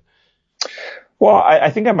that leap? Well, I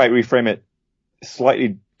think I might reframe it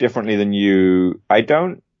slightly differently than you. I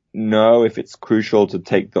don't know if it's crucial to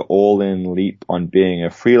take the all-in leap on being a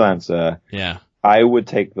freelancer. Yeah. I would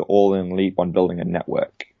take the all-in leap on building a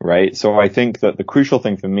network, right? So I think that the crucial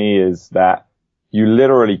thing for me is that you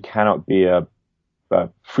literally cannot be a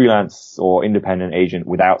freelance or independent agent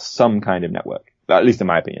without some kind of network, at least in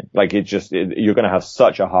my opinion. Like you're going to have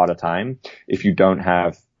such a harder time if you don't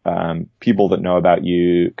have people that know about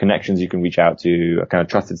you, connections you can reach out to, a kind of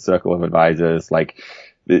trusted circle of advisors, like,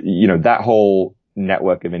 that whole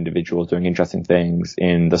network of individuals doing interesting things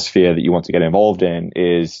in the sphere that you want to get involved in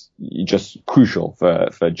is just crucial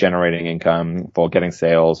for generating income, for getting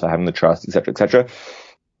sales, for having the trust, et cetera, et cetera.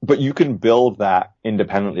 But you can build that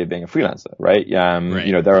independently of being a freelancer, right?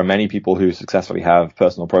 Right. There are many people who successfully have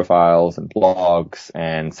personal profiles and blogs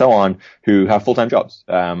and so on who have full-time jobs.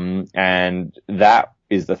 And that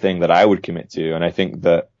is the thing that I would commit to. And I think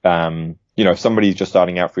that, if somebody's just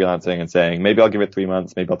starting out freelancing and saying, maybe I'll give it 3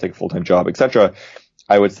 months, maybe I'll take a full-time job, etc.,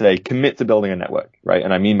 I would say commit to building a network, right?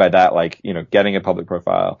 And I mean by that, getting a public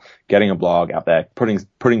profile, getting a blog out there,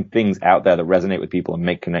 putting things out there that resonate with people and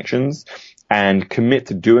make connections, and commit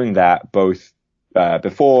to doing that both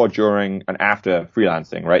before, during, and after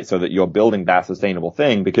freelancing, right? So that you're building that sustainable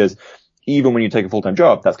thing, because even when you take a full-time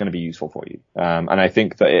job, that's going to be useful for you. And I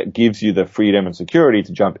think that it gives you the freedom and security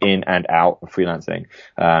to jump in and out of freelancing.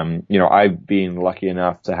 I've been lucky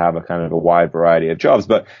enough to have a kind of a wide variety of jobs,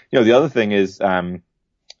 but, the other thing is,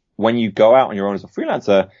 when you go out on your own as a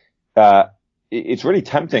freelancer, it's really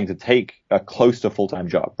tempting to take a close to full-time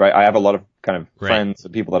job, right? I have a lot of kind of friends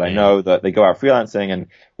and people that I know that they go out freelancing, and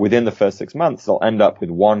within the first 6 months, they'll end up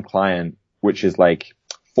with one client, which is like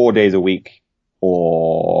 4 days a week,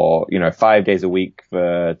 or, 5 days a week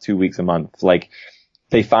for 2 weeks a month. Like,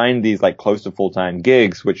 they find these close to full-time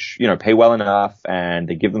gigs, which, pay well enough, and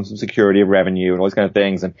they give them some security of revenue and all these kind of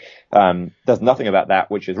things. And, there's nothing about that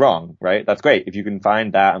which is wrong, right? That's great. If you can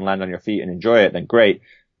find that and land on your feet and enjoy it, then great.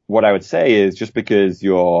 What I would say is, just because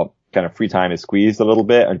your kind of free time is squeezed a little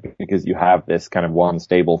bit, and because you have this kind of one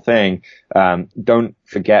stable thing, don't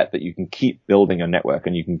forget that you can keep building a network,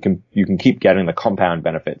 and you can keep getting the compound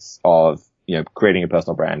benefits of, creating a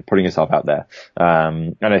personal brand, putting yourself out there.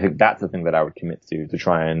 And I think that's the thing that I would commit to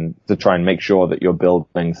try and make sure that you're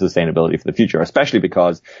building sustainability for the future, especially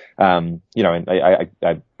because, I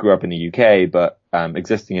grew up in the UK, but,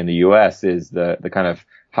 existing in the US is the kind of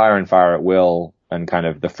hire and fire at will, and kind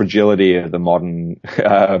of the fragility of the modern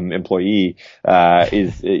employee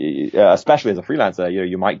is especially as a freelancer.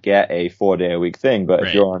 You might get a 4-day-a-week thing, but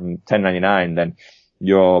if you're on 1099, then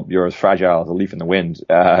you're as fragile as a leaf in the wind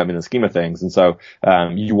in the scheme of things. And so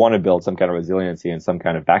you want to build some kind of resiliency and some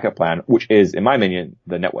kind of backup plan, which is, in my opinion,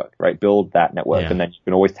 the network, right? Build that network, and then you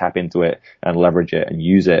can always tap into it and leverage it and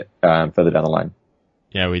use it further down the line.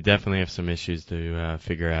 Yeah, we definitely have some issues to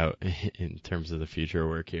figure out in terms of the future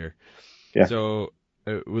work here. Yeah. So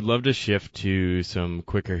would love to shift to some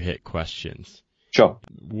quicker hit questions. Sure.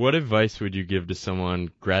 What advice would you give to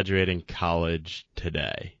someone graduating college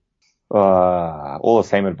today? All the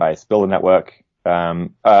same advice. Build a network.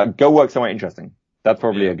 Go work somewhere interesting. That's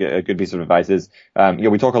probably a good piece of advice. Is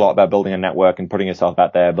we talk a lot about building a network and putting yourself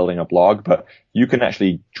out there, building a blog, but you can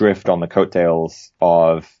actually drift on the coattails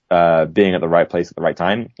of being at the right place at the right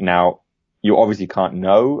time. Now, you obviously can't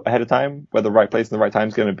know ahead of time where the right place and the right time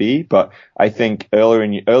is going to be, but I think earlier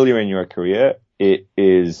in your career,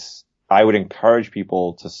 I would encourage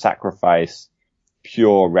people to sacrifice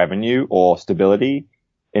pure revenue or stability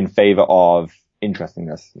in favor of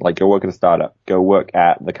interestingness. Like, go work at a startup, go work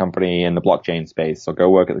at the company in the blockchain space, or go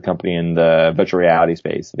work at the company in the virtual reality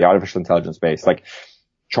space, the artificial intelligence space. Like,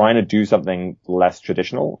 trying to do something less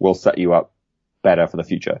traditional will set you up better for the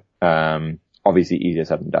future. Obviously easier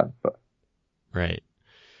said than done, but. Right.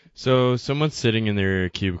 So someone's sitting in their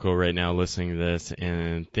cubicle right now listening to this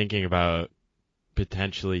and thinking about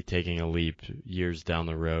potentially taking a leap years down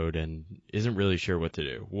the road and isn't really sure what to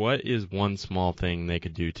do. What is one small thing they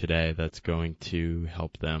could do today that's going to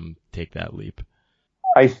help them take that leap?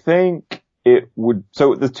 I think it would,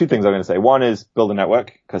 so there's two things I'm going to say. One is build a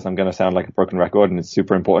network, because I'm going to sound like a broken record and it's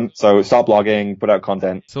super important. So start blogging, put out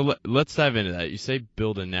content. So let's dive into that. You say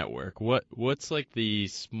build a network. What's like the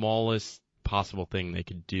smallest possible thing they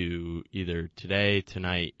could do either today,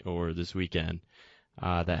 tonight, or this weekend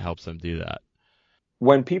that helps them do that?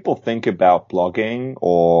 When people think about blogging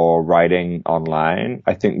or writing online,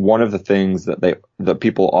 I think one of the things that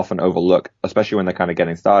people often overlook, especially when they're kind of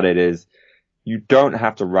getting started, is you don't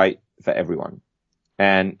have to write for everyone.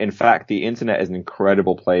 And in fact, the internet is an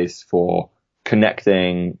incredible place for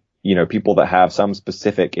connecting, people that have some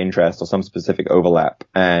specific interest or some specific overlap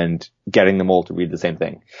and getting them all to read the same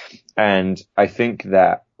thing. And I think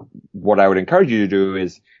that what I would encourage you to do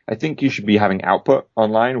is, I think you should be having output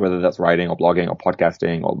online, whether that's writing or blogging or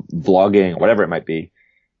podcasting or vlogging or whatever it might be.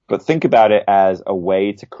 But think about it as a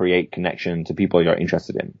way to create connection to people you're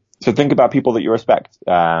interested in. So think about people that you respect,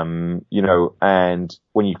 and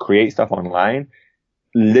when you create stuff online,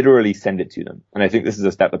 literally send it to them. And I think this is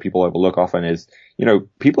a step that people overlook often is,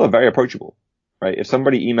 people are very approachable, right? If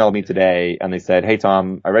somebody emailed me today and they said, "Hey,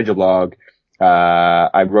 Tom, I read your blog.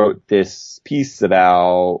 I wrote this piece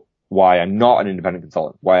about why I'm not an independent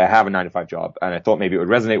consultant, why I have a 9-to-5 job, and I thought maybe it would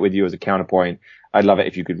resonate with you as a counterpoint. I'd love it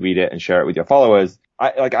if you could read it and share it with your followers."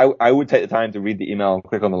 I would take the time to read the email and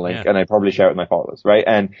click on the link, and I'd probably share it with my followers, right?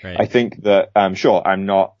 And I think that, sure, I'm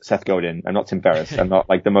not Seth Godin, I'm not Tim Ferriss, I'm not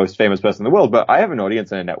like the most famous person in the world, but I have an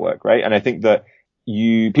audience and a network, right? And I think that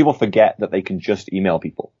people forget that they can just email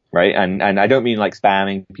people, right? And I don't mean like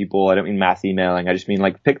spamming people, I don't mean mass emailing, I just mean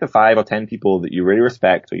like pick the 5 or 10 people that you really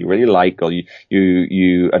respect or you really like or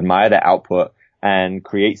you admire their output and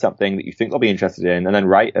create something that you think they'll be interested in, and then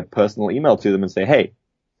write a personal email to them and say, "Hey,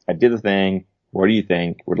 I did the thing. What do you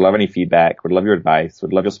think? Would love any feedback. Would love your advice.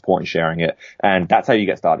 Would love your support in sharing it." And that's how you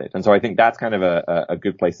get started. And so I think that's kind of a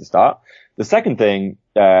good place to start. The second thing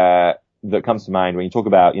that comes to mind when you talk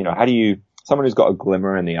about, how do you, someone who's got a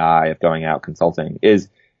glimmer in the eye of going out consulting, is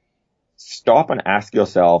stop and ask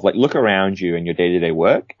yourself, like, look around you in your day-to-day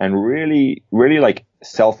work and really, really like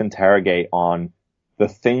self-interrogate on the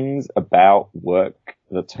things about work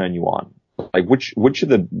that turn you on. Like which are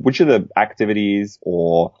the activities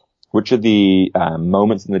or which are the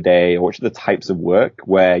moments in the day or which are the types of work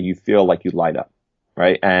where you feel like you light up,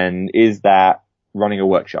 right? And is that running a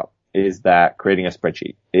workshop? Is that creating a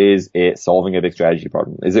spreadsheet? Is it solving a big strategy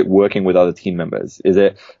problem? Is it working with other team members? Is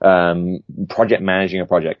it project managing a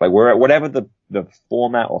project? Like whatever the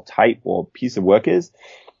format or type or piece of work is,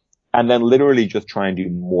 and then literally just try and do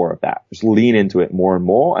more of that. Just lean into it more and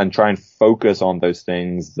more and try and focus on those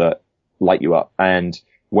things that light you up. And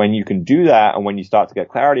when you can do that and when you start to get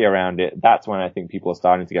clarity around it, that's when I think people are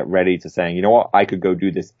starting to get ready to saying, you know what, I could go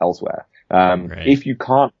do this elsewhere. Right. If you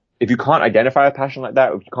can't identify a passion like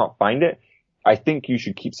that, or if you can't find it, I think you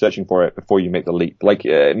should keep searching for it before you make the leap. Like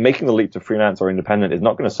making the leap to freelance or independent is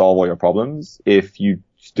not going to solve all your problems if you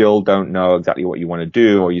still don't know exactly what you want to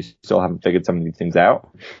do or you still haven't figured some of these things out.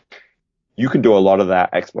 You can do a lot of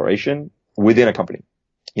that exploration within a company.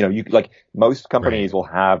 Most companies will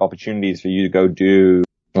have opportunities for you to go do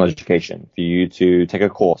education, for you to take a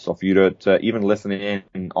course, or for you to even listen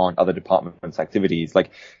in on other departments' activities.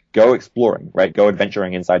 Like, go exploring, right? Go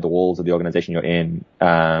adventuring inside the walls of the organization you're in,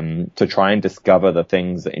 to try and discover the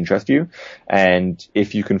things that interest you. And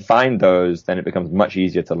if you can find those, then it becomes much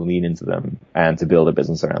easier to lean into them and to build a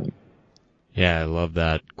business around them. Yeah, I love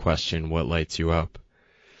that question. What lights you up?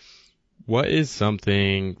 What is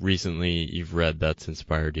something recently you've read that's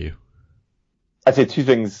inspired you? I'd say two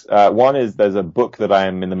things. One is there's a book that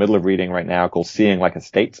I'm in the middle of reading right now called Seeing Like a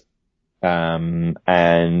State.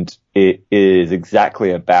 And it is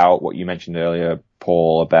exactly about what you mentioned earlier,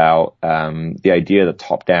 Paul, about the idea that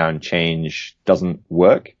top-down change doesn't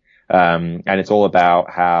work. And it's all about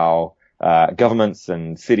how governments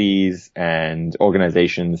and cities and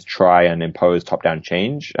organizations try and impose top-down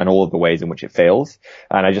change and all of the ways in which it fails.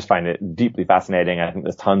 And I just find it deeply fascinating. I think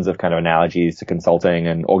there's tons of kind of analogies to consulting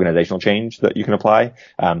and organizational change that you can apply.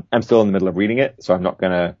 I'm still in the middle of reading it, so I'm not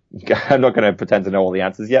gonna pretend to know all the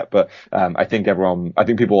answers yet, but I think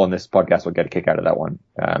people on this podcast will get a kick out of that one.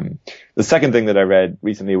 The second thing that I read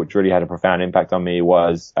recently, which really had a profound impact on me,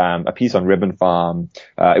 was a piece on Ribbon Farm.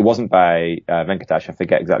 It wasn't by Venkatesh, I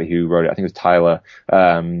forget exactly who wrote it. I think it was Tyler,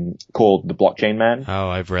 called The Blockchain Man. Oh,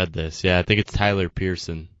 I've read this. Yeah, I think it's Tyler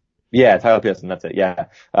Pearson. Yeah, Tyler Pearson, that's it. Yeah.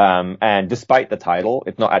 And despite the title,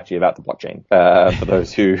 it's not actually about the blockchain, for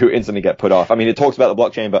those who instantly get put off. I mean, it talks about the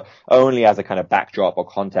blockchain, but only as a kind of backdrop or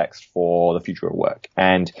context for the future of work.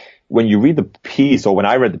 And when you read the piece, or when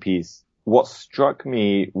I read the piece, what struck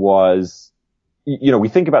me was, we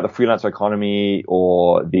think about the freelancer economy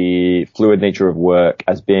or the fluid nature of work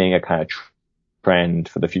as being a kind of trend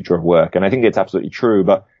for the future of work. And I think it's absolutely true,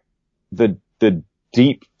 but the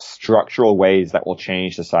deep structural ways that will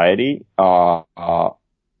change society are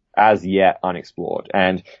as yet unexplored.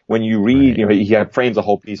 And when you read, he frames a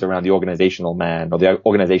whole piece around the organizational man, or the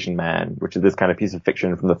organization man, which is this kind of piece of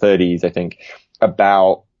fiction from the 30s, I think,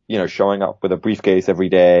 about, showing up with a briefcase every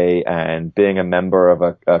day and being a member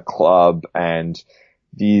of a club, and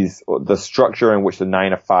the structure in which the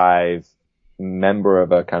 9-to-5 member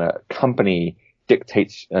of a kind of company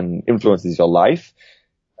dictates and influences your life.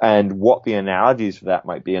 And what the analogies for that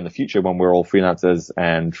might be in the future when we're all freelancers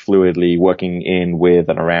and fluidly working in, with,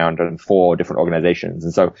 and around and for different organizations.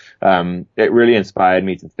 And so it really inspired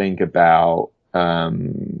me to think about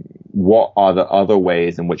what are the other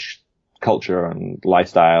ways in which culture and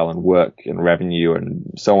lifestyle and work and revenue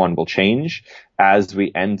and so on will change as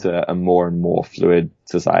we enter a more and more fluid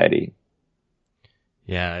society.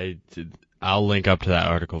 Yeah, I'll link up to that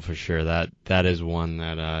article for sure. That is one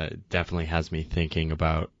that definitely has me thinking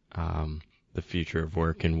about the future of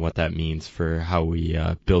work and what that means for how we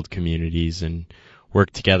build communities and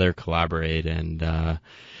work together, collaborate, and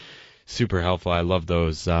super helpful. I love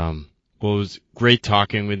those. Well, it was great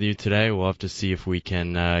talking with you today. We'll have to see if we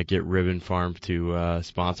can get Ribbon Farm to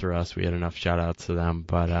sponsor us. We had enough shout outs to them,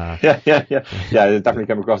 but yeah, it definitely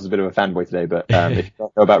come across as a bit of a fanboy today. But if you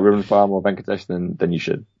don't know about Ribbon Farm or Venkatesh, then you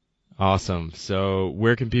should. Awesome. So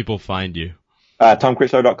where can people find you?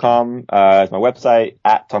 TomCritchlow.com is my website,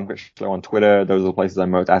 at TomCritchlow on Twitter. Those are the places I'm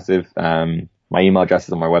most active. My email address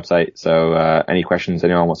is on my website. So any questions,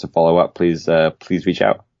 anyone wants to follow up, please reach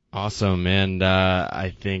out. Awesome. And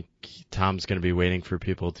I think Tom's going to be waiting for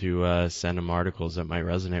people to send him articles that might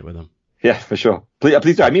resonate with him. Yeah, for sure.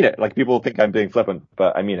 Please do. I mean it. Like, people think I'm being flippant,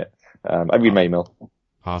 but I mean it. I read my email.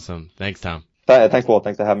 Awesome. Thanks, Tom. Thanks, Paul.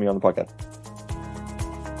 Thanks for having me on the podcast.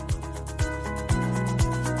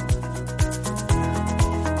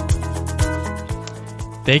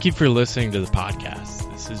 Thank you for listening to the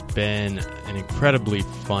podcast. This has been an incredibly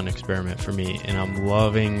fun experiment for me, and I'm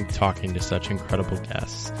loving talking to such incredible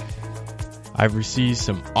guests. I've received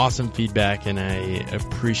some awesome feedback, and I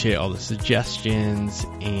appreciate all the suggestions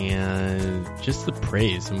and just the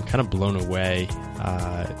praise. I'm kind of blown away.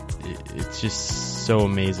 It's just so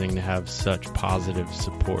amazing to have such positive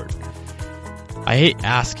support. I hate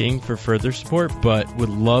asking for further support, but would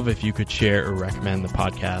love if you could share or recommend the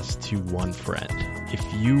podcast to one friend. If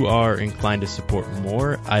you are inclined to support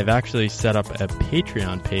more, I've actually set up a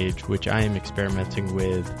Patreon page, which I am experimenting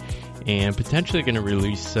with and potentially going to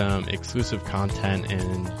release some exclusive content,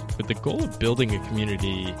 and with the goal of building a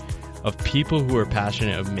community of people who are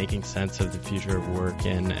passionate of making sense of the future of work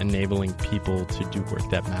and enabling people to do work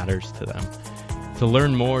that matters to them. To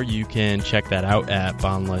learn more, you can check that out at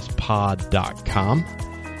boundlesspod.com.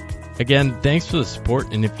 Again, thanks for the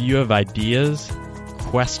support, and if you have ideas,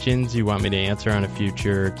 questions you want me to answer on a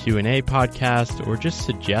future Q&A podcast, or just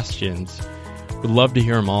suggestions, would love to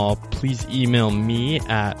hear them all. Please email me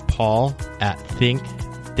at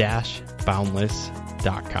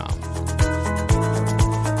paul@think-boundless.com.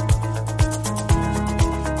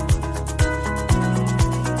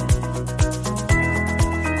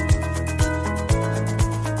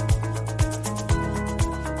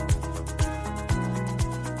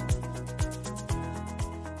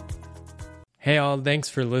 Hey all, thanks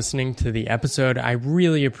for listening to the episode. I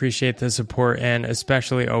really appreciate the support, and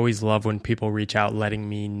especially always love when people reach out letting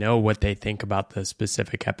me know what they think about the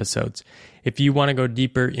specific episodes. If you want to go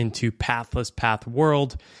deeper into Pathless Path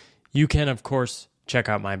world, you can of course check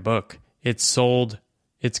out my book. It's sold.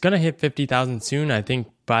 It's going to hit 50,000 soon. I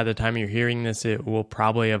think by the time you're hearing this, it will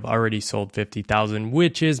probably have already sold 50,000,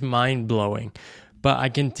 which is mind-blowing. But I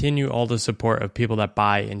continue all the support of people that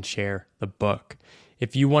buy and share the book.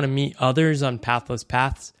 If you want to meet others on Pathless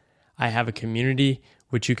Paths, I have a community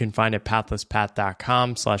which you can find at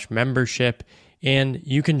pathlesspath.com/membership, and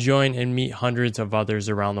you can join and meet hundreds of others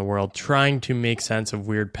around the world trying to make sense of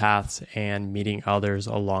weird paths and meeting others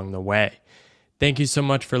along the way. Thank you so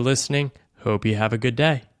much for listening. Hope you have a good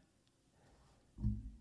day.